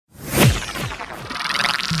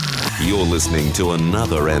You're listening to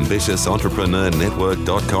another Ambitious Entrepreneur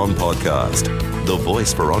Network.com podcast, the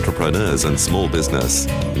voice for entrepreneurs and small business.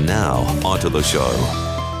 Now, onto the show.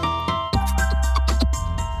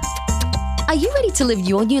 Are you ready to live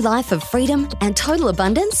your new life of freedom and total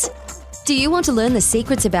abundance? Do you want to learn the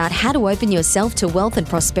secrets about how to open yourself to wealth and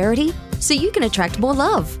prosperity so you can attract more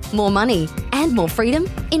love, more money, and more freedom?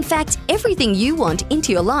 In fact, everything you want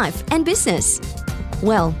into your life and business.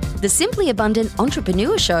 Well, the Simply Abundant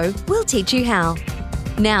Entrepreneur Show will teach you how.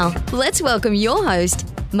 Now, let's welcome your host,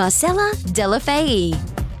 Marcella Della Faye.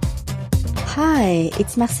 Hi,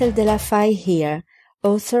 it's Marcella Della Faye here,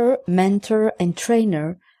 author, mentor, and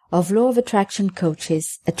trainer of Law of Attraction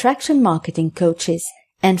coaches, attraction marketing coaches,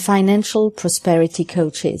 and financial prosperity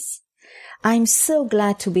coaches. I'm so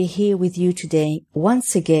glad to be here with you today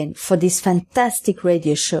once again for this fantastic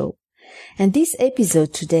radio show. And this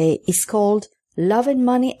episode today is called Love and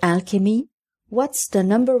Money Alchemy. What's the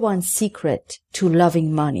number one secret to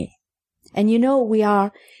loving money? And you know, we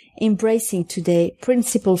are embracing today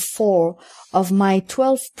principle 4 of my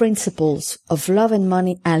 12 principles of Love and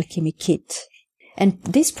Money Alchemy kit. And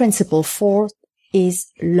this principle 4 is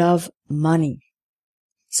love money.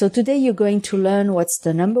 So today you're going to learn what's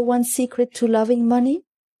the number one secret to loving money,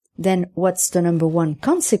 then what's the number one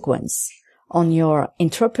consequence on your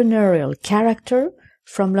entrepreneurial character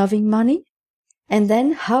from loving money, and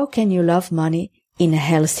then how can you love money in a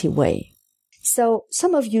healthy way. So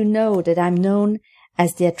some of you know that I'm known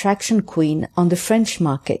as the attraction queen on the French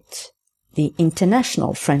market, the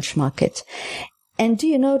international French market. And do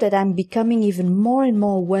you know that I'm becoming even more and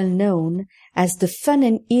more well known as the fun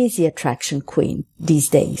and easy attraction queen these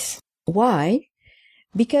days? Why?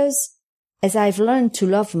 Because as I've learned to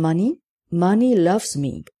love money, money loves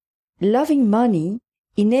me. Loving money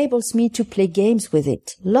enables me to play games with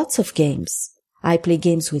it, lots of games. I play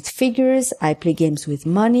games with figures, I play games with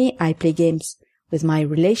money, I play games with my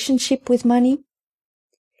relationship with money.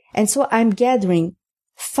 And so I'm gathering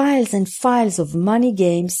files and files of money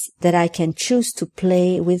games that I can choose to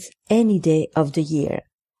play with any day of the year.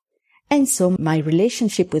 And so my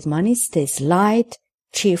relationship with money stays light,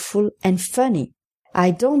 cheerful, and funny. I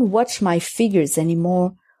don't watch my figures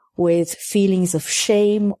anymore with feelings of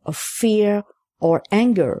shame, of fear, or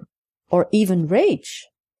anger, or even rage,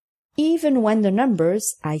 even when the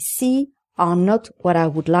numbers I see are not what I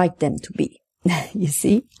would like them to be. You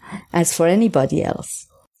see, as for anybody else.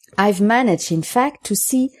 I've managed, in fact, to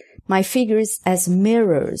see my figures as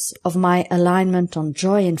mirrors of my alignment on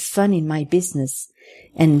joy and fun in my business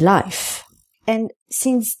and life. And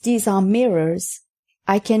since these are mirrors,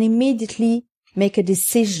 I can immediately make a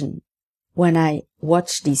decision when I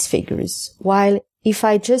watch these figures. While if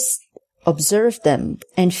I just observe them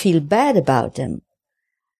and feel bad about them,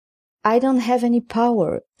 I don't have any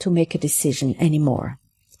power to make a decision anymore.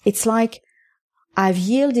 It's like I've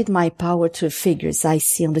yielded my power to the figures I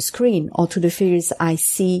see on the screen or to the figures I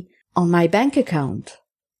see on my bank account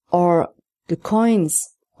or the coins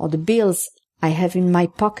or the bills I have in my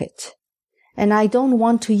pocket. And I don't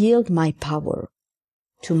want to yield my power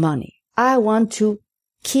to money. I want to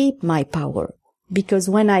keep my power because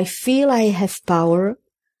when I feel I have power,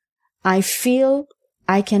 I feel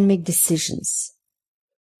I can make decisions.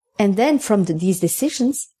 And then from these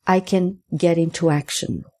decisions, I can get into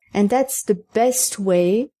action. And that's the best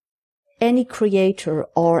way any creator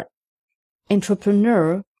or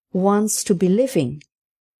entrepreneur wants to be living.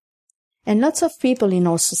 And lots of people in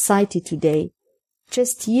our society today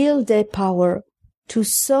just yield their power to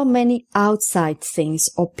so many outside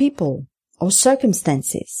things or people or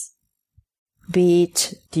circumstances, be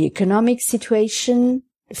it the economic situation,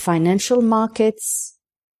 the financial markets,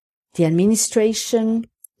 the administration,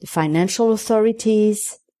 the financial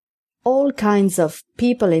authorities, all kinds of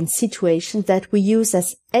people and situations that we use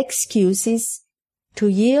as excuses to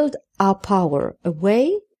yield our power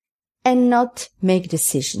away and not make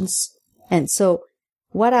decisions. And so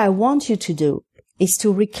what I want you to do is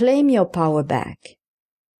to reclaim your power back.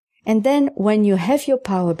 And then when you have your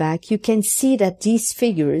power back, you can see that these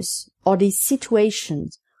figures or these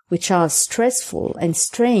situations which are stressful and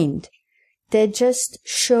strained, they just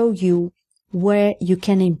show you where you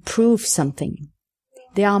can improve something.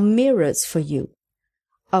 They are mirrors for you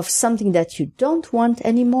of something that you don't want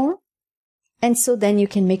anymore. And so then you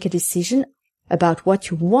can make a decision about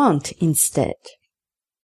what you want instead.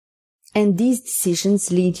 And these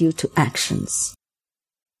decisions lead you to actions.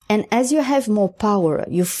 And as you have more power,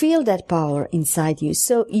 you feel that power inside you.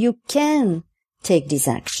 So you can take these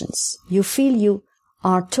actions. You feel you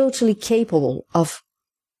are totally capable of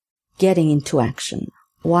getting into action.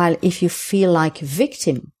 While if you feel like a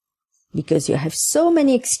victim, because you have so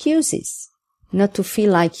many excuses, not to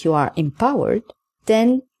feel like you are empowered,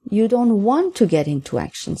 then you don't want to get into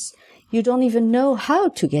actions. You don't even know how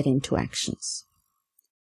to get into actions.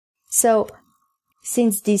 So,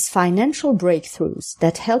 since these financial breakthroughs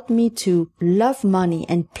that helped me to love money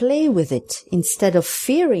and play with it instead of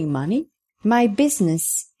fearing money, my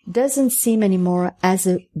business doesn't seem anymore as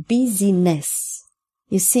a busyness.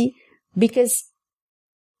 You see, because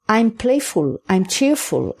I'm playful, I'm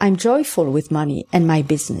cheerful, I'm joyful with money and my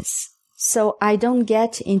business. So I don't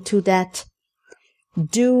get into that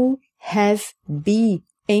do, have, be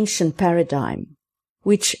ancient paradigm,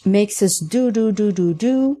 which makes us do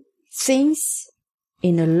things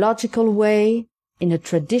in a logical way, in a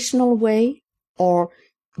traditional way, or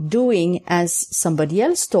doing as somebody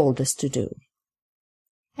else told us to do.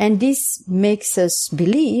 And this makes us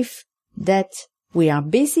believe that we are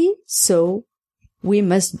busy, so we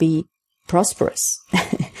must be prosperous.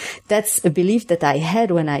 That's a belief that I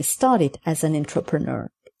had when I started as an entrepreneur.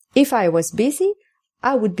 If I was busy,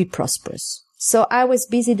 I would be prosperous. So I was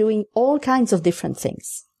busy doing all kinds of different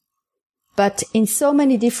things, but in so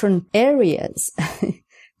many different areas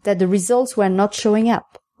that the results were not showing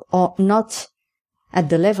up, or not at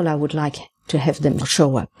the level I would like to have them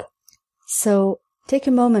show up. So take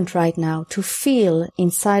a moment right now to feel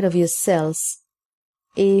inside of yourselves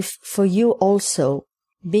if for you also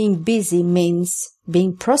being busy means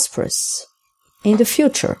being prosperous in the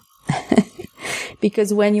future.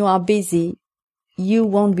 Because when you are busy, you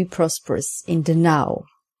won't be prosperous in the now.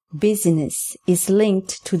 Busyness is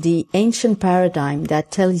linked to the ancient paradigm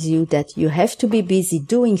that tells you that you have to be busy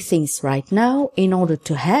doing things right now in order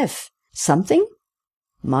to have something,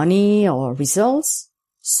 money or results,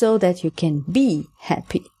 so that you can be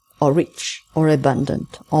happy or rich or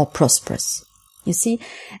abundant or prosperous. You see?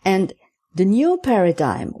 And the new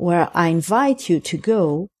paradigm where I invite you to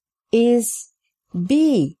go is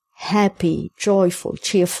be happy, joyful,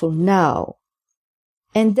 cheerful now.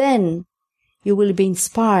 And then you will be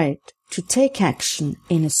inspired to take action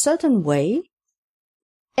in a certain way,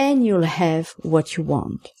 and you'll have what you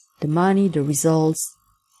want. The money, the results,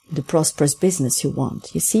 the prosperous business you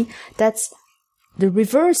want. You see, that's the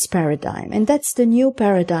reverse paradigm, and that's the new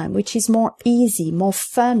paradigm, which is more easy, more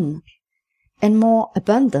fun, and more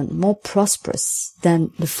abundant, more prosperous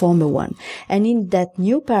than the former one. And in that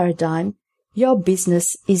new paradigm, your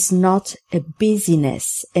business is not a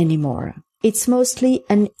busyness anymore. It's mostly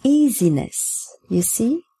an easiness. You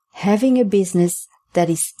see, having a business that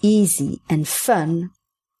is easy and fun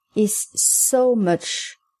is so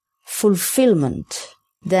much fulfillment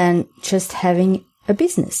than just having a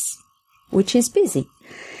business, which is busy.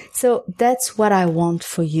 So that's what I want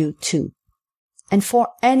for you too. And for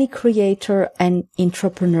any creator and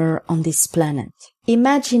entrepreneur on this planet.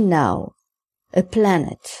 Imagine now a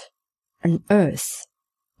planet, an Earth,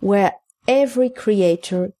 where every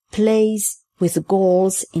creator plays with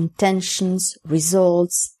goals, intentions,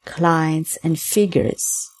 results, clients, and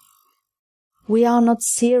figures. We are not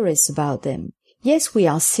serious about them. Yes, we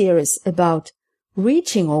are serious about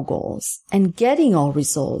reaching our goals and getting our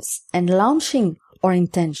results and launching our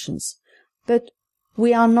intentions, but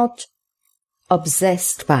we are not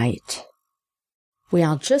obsessed by it. We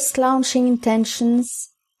are just launching intentions,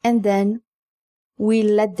 and then we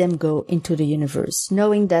let them go into the universe,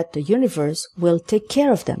 knowing that the universe will take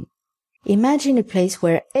care of them. Imagine a place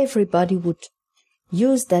where everybody would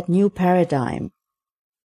use that new paradigm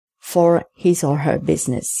for his or her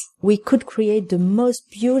business. We could create the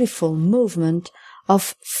most beautiful movement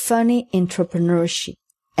of funny entrepreneurship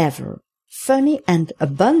ever. Funny and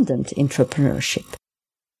abundant entrepreneurship.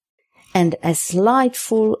 And as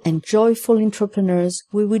delightful and joyful entrepreneurs,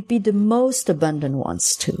 we would be the most abundant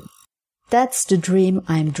ones too. That's the dream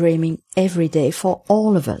I'm dreaming every day for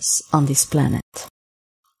all of us on this planet.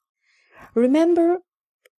 Remember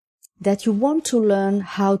that you want to learn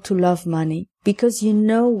how to love money because you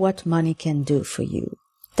know what money can do for you.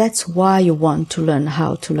 That's why you want to learn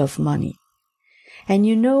how to love money. And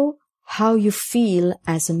you know how you feel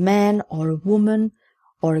as a man or a woman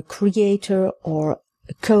or a creator or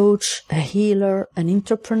a coach, a healer, an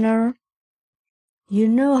entrepreneur. You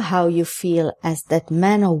know how you feel as that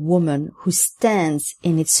man or woman who stands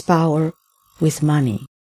in its power with money.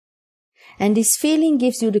 And this feeling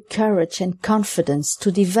gives you the courage and confidence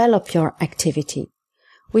to develop your activity,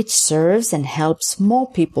 which serves and helps more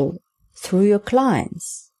people through your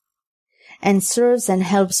clients, and serves and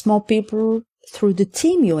helps more people through the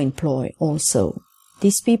team you employ also.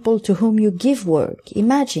 These people to whom you give work.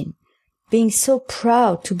 Imagine being so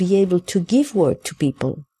proud to be able to give work to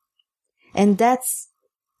people. And that's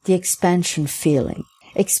the expansion feeling.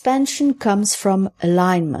 Expansion comes from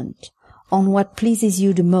alignment on what pleases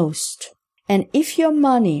you the most. And if your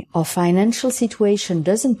money or financial situation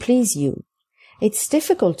doesn't please you, it's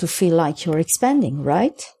difficult to feel like you're expanding,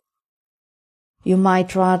 right? You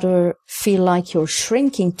might rather feel like you're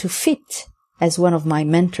shrinking to fit, as one of my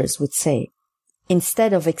mentors would say.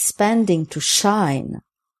 Instead of expanding to shine,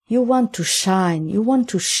 you want to shine, you want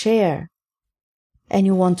to share, and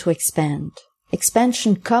you want to expand.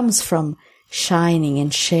 Expansion comes from shining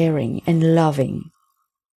and sharing and loving.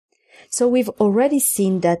 So we've already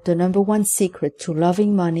seen that the number one secret to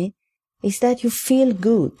loving money is that you feel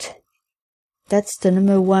good. That's the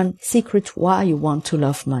number one secret why you want to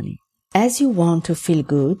love money. As you want to feel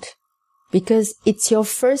good, because it's your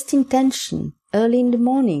first intention early in the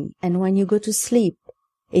morning and when you go to sleep.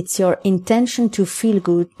 It's your intention to feel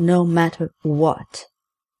good no matter what.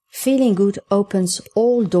 Feeling good opens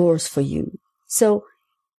all doors for you. So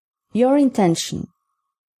your intention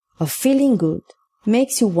of feeling good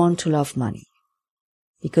makes you want to love money.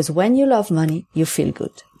 Because when you love money, you feel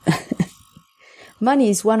good.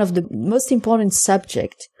 Money is one of the most important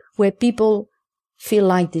subjects where people feel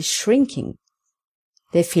like they're shrinking.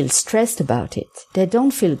 They feel stressed about it. They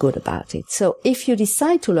don't feel good about it. So if you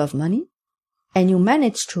decide to love money and you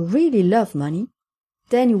manage to really love money,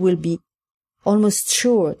 then you will be almost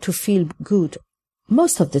sure to feel good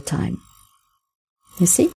most of the time. You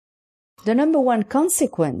see? The number one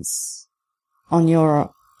consequence on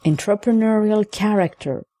your entrepreneurial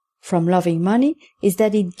character from loving money is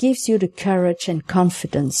that it gives you the courage and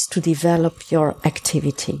confidence to develop your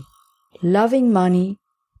activity. Loving money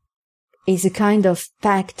is a kind of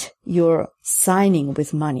pact you're signing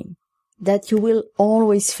with money, that you will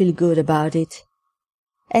always feel good about it.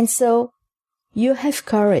 And so you have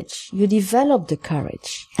courage, you develop the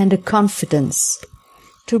courage and the confidence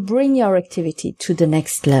to bring your activity to the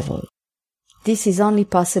next level. This is only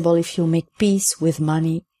possible if you make peace with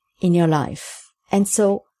money in your life. And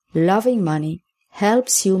so loving money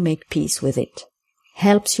helps you make peace with it,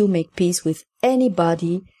 helps you make peace with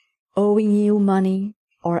anybody owing you money,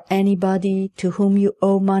 or anybody to whom you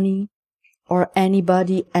owe money, or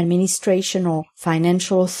anybody, administration or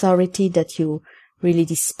financial authority that you really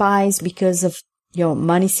despise because of your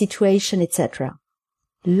money situation, etc.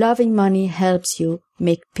 Loving money helps you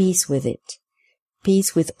make peace with it.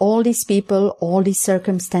 Peace with all these people, all these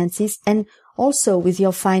circumstances, and also with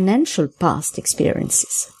your financial past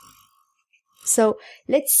experiences. So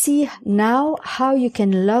let's see now how you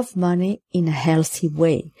can love money in a healthy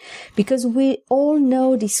way. Because we all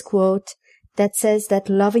know this quote that says that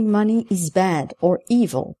loving money is bad or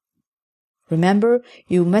evil. Remember,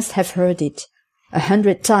 you must have heard it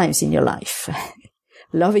 100 times in your life.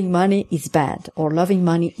 Loving money is bad or loving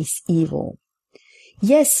money is evil.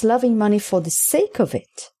 Yes, loving money for the sake of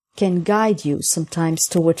it can guide you sometimes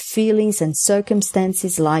toward feelings and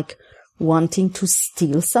circumstances like wanting to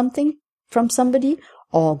steal something from somebody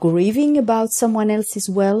or grieving about someone else's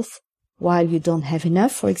wealth while you don't have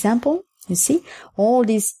enough, for example. You see, all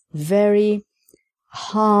these very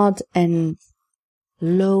hard and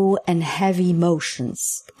low and heavy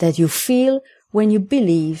emotions that you feel when you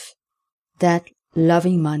believe that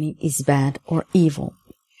loving money is bad or evil.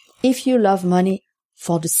 If you love money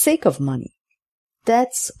for the sake of money,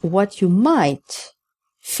 that's what you might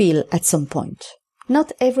feel at some point.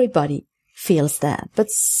 Not everybody feels that, but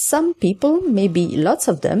some people, maybe lots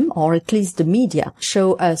of them, or at least the media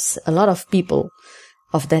show us a lot of people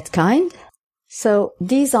of that kind. So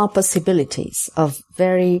these are possibilities of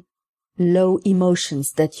very low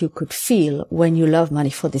emotions that you could feel when you love money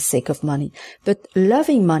for the sake of money. But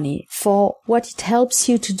loving money for what it helps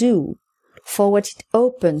you to do, for what it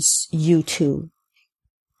opens you to,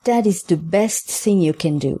 that is the best thing you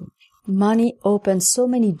can do. Money opens so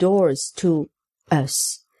many doors to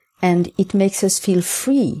us, and it makes us feel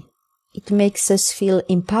free. It makes us feel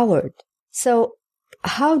empowered. So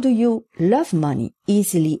how do you love money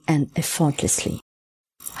easily and effortlessly?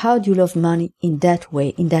 How do you love money in that way,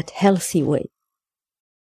 in that healthy way?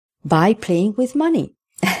 By playing with money.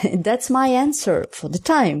 That's my answer for the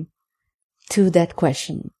time to that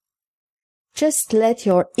question. Just let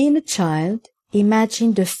your inner child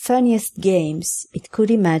imagine the funniest games it could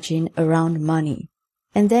imagine around money,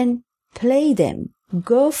 and then play them,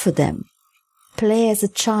 go for them, play as a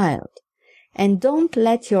child, and don't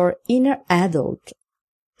let your inner adult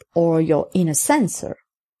or your inner censor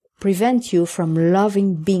prevent you from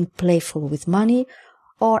loving being playful with money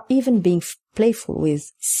or even being playful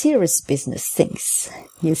with serious business things.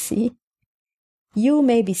 You see, you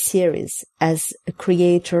may be serious as a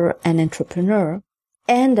creator and entrepreneur,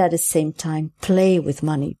 and at the same time play with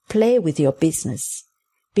money, play with your business,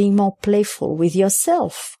 being more playful with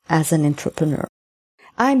yourself as an entrepreneur.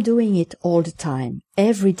 I'm doing it all the time.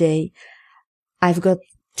 Every day I've got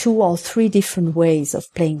 2 or 3 different ways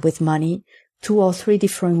of playing with money, 2 or 3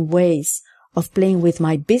 different ways of playing with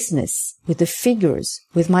my business, with the figures,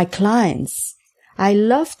 with my clients. I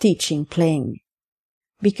love teaching playing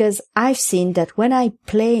because I've seen that when I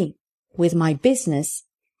play with my business,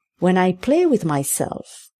 when I play with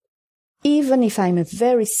myself, even if I'm a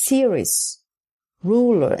very serious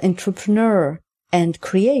ruler, entrepreneur, and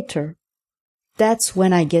creator, that's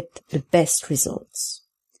when I get the best results.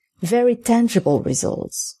 Very tangible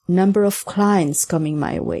results. Number of clients coming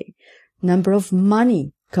my way. Number of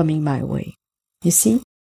money coming my way. You see?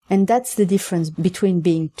 And that's the difference between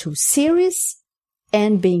being too serious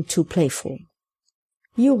and being too playful.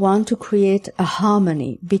 You want to create a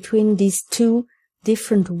harmony between these 2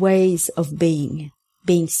 different ways of being.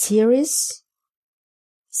 Being serious,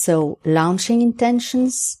 so launching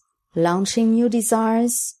intentions, launching new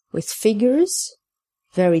desires with figures,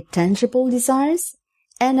 very tangible desires,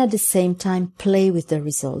 and at the same time play with the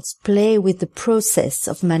results, play with the process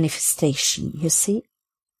of manifestation, you see?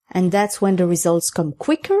 And that's when the results come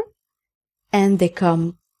quicker and they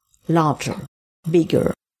come larger,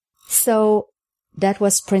 bigger. So that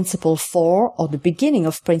was principle 4, or the beginning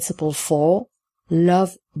of principle 4,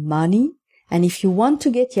 love money. And if you want to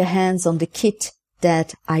get your hands on the kit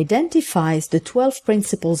that identifies the 12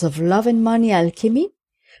 principles of love and money alchemy,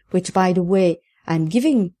 which, by the way, I'm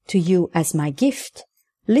giving to you as my gift,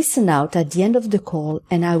 listen out at the end of the call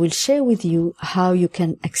and I will share with you how you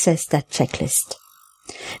can access that checklist.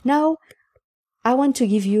 Now, I want to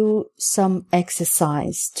give you some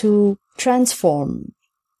exercise to transform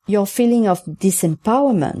your feeling of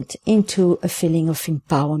disempowerment into a feeling of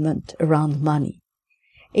empowerment around money.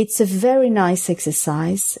 It's a very nice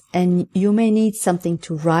exercise and you may need something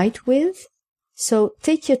to write with. So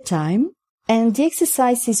take your time, and the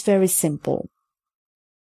exercise is very simple.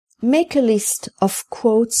 Make a list of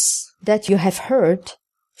quotes that you have heard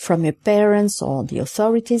from your parents or the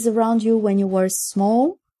authorities around you when you were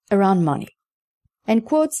small around money. And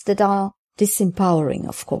quotes that are disempowering,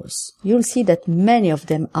 of course. You'll see that many of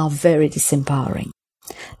them are very disempowering.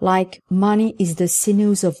 Like, money is the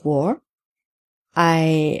sinews of war.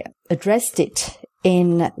 I addressed it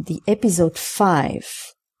in the episode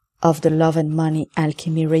 5 of the Love and Money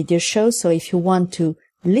Alchemy radio show. So if you want to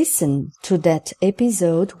listen to that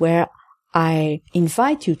episode where I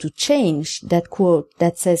invite you to change that quote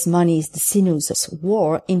that says money is the sinews of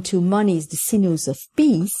war into money is the sinews of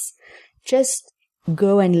peace, just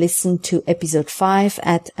go and listen to episode 5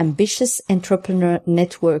 at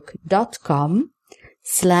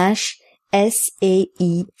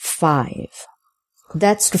ambitiousentrepreneurnetwork.com/SAE5.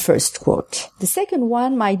 That's the first quote. The second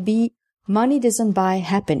one might be, money doesn't buy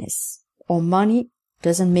happiness, or money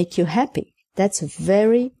doesn't make you happy. That's a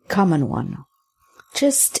very common one.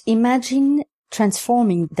 Just imagine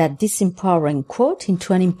transforming that disempowering quote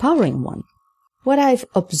into an empowering one. What I've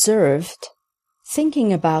observed,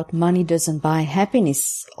 thinking about money doesn't buy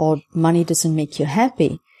happiness or money doesn't make you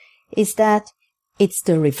happy, is that it's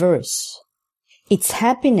the reverse. It's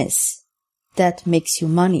happiness that makes you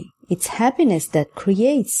money. It's happiness that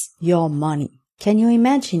creates your money. Can you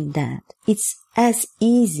imagine that? It's as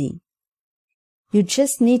easy. You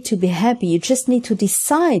just need to be happy. You just need to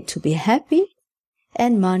decide to be happy,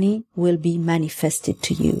 and money will be manifested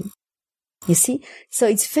to you. You see? So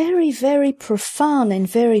it's very, very profound and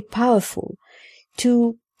very powerful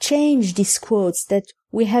to change these quotes that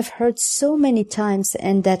we have heard so many times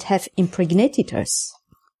and that have impregnated us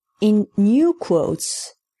in new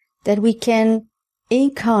quotes that we can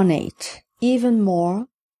incarnate even more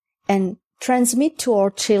and transmit to our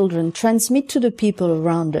children, transmit to the people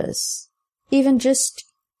around us, even just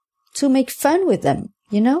to make fun with them,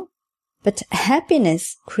 you know? But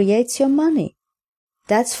happiness creates your money.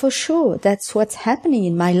 That's for sure. That's what's happening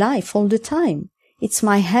in my life all the time. It's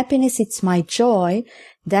my happiness, it's my joy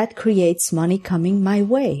that creates money coming my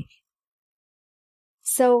way.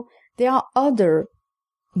 So there are other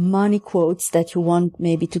money quotes that you want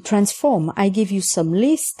maybe to transform. I give you some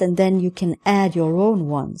list and then you can add your own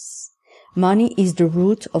ones. Money is the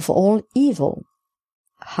root of all evil.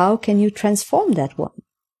 How can you transform that one?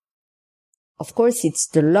 Of course, it's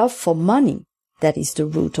the love for money that is the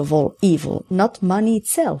root of all evil, not money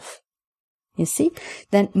itself. You see?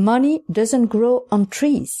 Then money doesn't grow on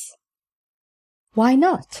trees. Why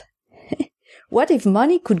not? What if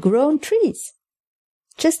money could grow on trees?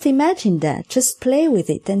 Just imagine that. Just play with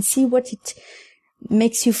it and see what it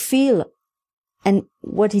makes you feel and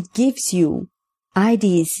what it gives you.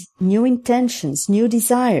 Ideas, new intentions, new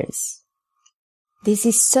desires. This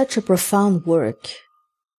is such a profound work.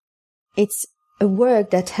 It's a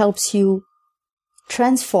work that helps you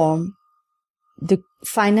transform the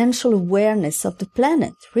financial awareness of the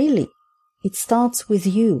planet, really. It starts with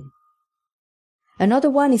you. Another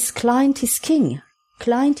one is client is king.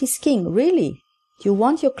 Client is king, really. You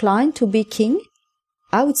want your client to be king?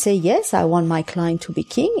 I would say, yes, I want my client to be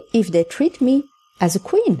king if they treat me as a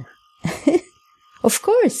queen. Of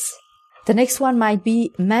course. The next one might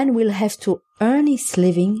be, man will have to earn his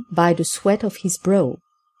living by the sweat of his brow.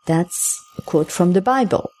 That's a quote from the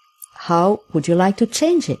Bible. How would you like to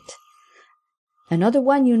change it? Another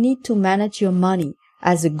one, you need to manage your money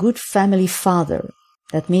as a good family father.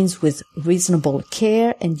 That means with reasonable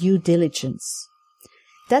care and due diligence.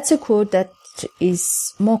 That's a quote that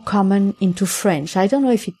is more common into French. I don't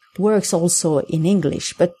know if it works also in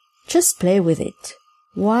English, but just play with it.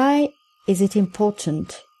 Why is it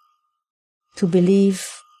important to believe,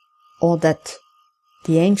 or that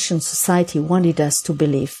the ancient society wanted us to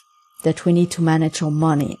believe, that we need to manage our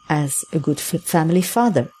money as a good family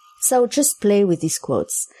father? So just play with these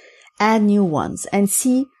quotes, add new ones, and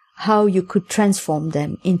see how you could transform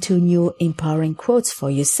them into new empowering quotes for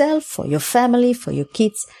yourself, for your family, for your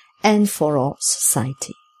kids, and for our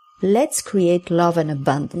society. Let's create love and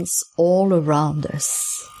abundance all around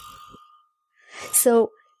us.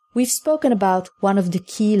 So, we've spoken about one of the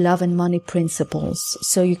key love and money principles,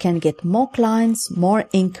 so you can get more clients, more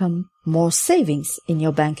income, more savings in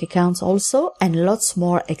your bank accounts also, and lots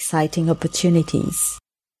more exciting opportunities.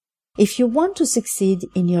 If you want to succeed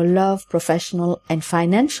in your love, professional, and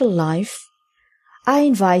financial life, I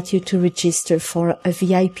invite you to register for a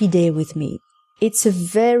VIP day with me. It's a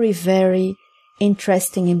very, very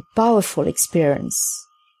interesting and powerful experience.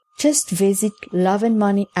 Just visit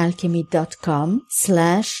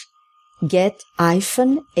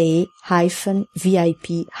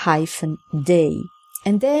loveandmoney-alchemy.com/get-a-VIP-day.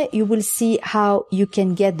 And there you will see how you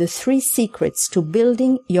can get the 3 secrets to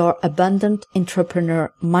building your abundant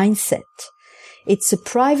entrepreneur mindset. It's a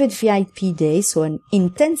private VIP day, so an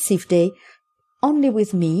intensive day only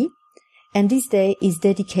with me. And this day is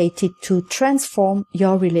dedicated to transform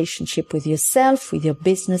your relationship with yourself, with your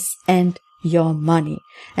business, and your money.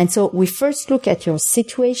 And so we first look at your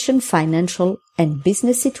situation, financial and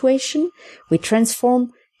business situation. We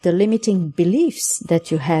transform the limiting beliefs that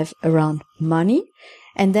you have around money.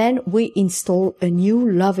 And then we install a new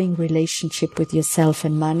loving relationship with yourself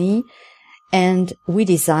and money. And we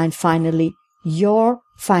design finally your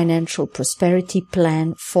financial prosperity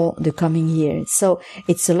plan for the coming year. So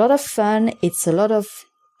it's a lot of fun. It's a lot of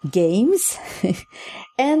games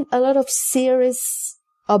and a lot of serious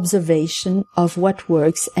observation of what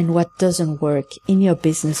works and what doesn't work in your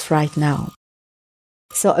business right now.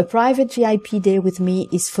 So a private VIP day with me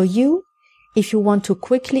is for you if you want to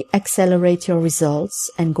quickly accelerate your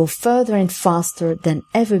results and go further and faster than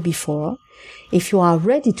ever before, if you are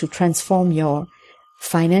ready to transform your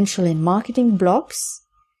financial and marketing blocks,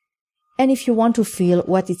 and if you want to feel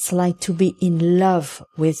what it's like to be in love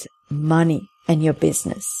with money and your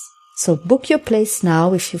business. So book your place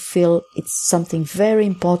now if you feel it's something very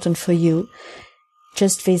important for you.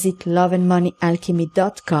 Just visit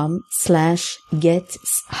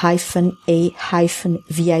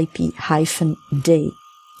loveandmoney-alchemy.com/get-a-VIP-day.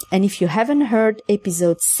 And if you haven't heard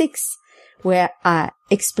episode 6, where I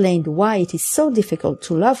explained why it is so difficult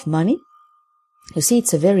to love money, you see,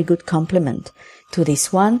 it's a very good complement to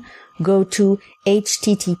this one. Go to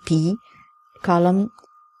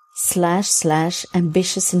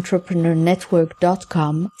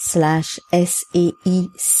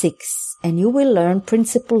http://ambitiousentrepreneurnetwork.com/SAE6, and you will learn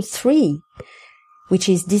principle 3, which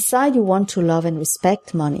is decide you want to love and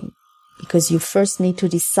respect money, because you first need to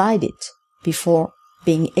decide it before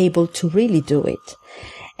being able to really do it.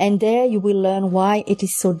 And there you will learn why it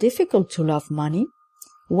is so difficult to love money,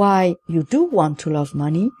 why you do want to love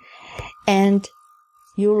money, and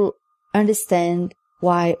you'll understand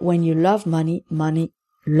why when you love money, money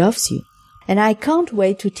loves you. And I can't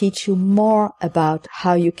wait to teach you more about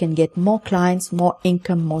how you can get more clients, more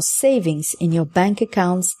income, more savings in your bank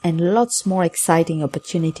accounts, and lots more exciting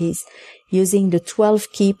opportunities using the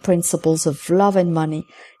 12 key principles of love and money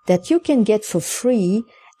that you can get for free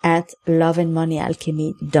at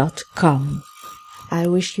loveandmoneyalchemy.com. I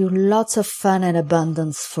wish you lots of fun and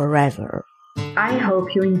abundance forever. I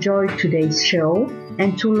hope you enjoyed today's show,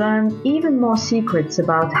 and to learn even more secrets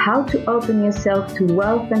about how to open yourself to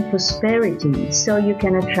wealth and prosperity so you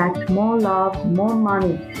can attract more love, more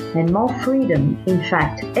money, and more freedom, in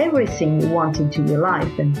fact, everything you want into your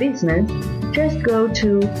life and business, just go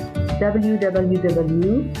to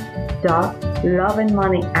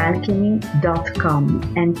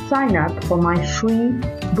www.loveandmoneyalchemy.com and sign up for my free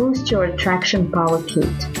Boost Your Attraction Power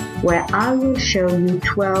Kit, where I will show you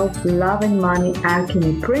 12 love and money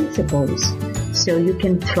alchemy principles so you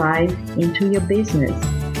can thrive into your business.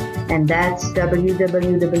 And that's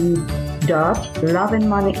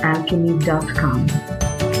www.loveandmoneyalchemy.com.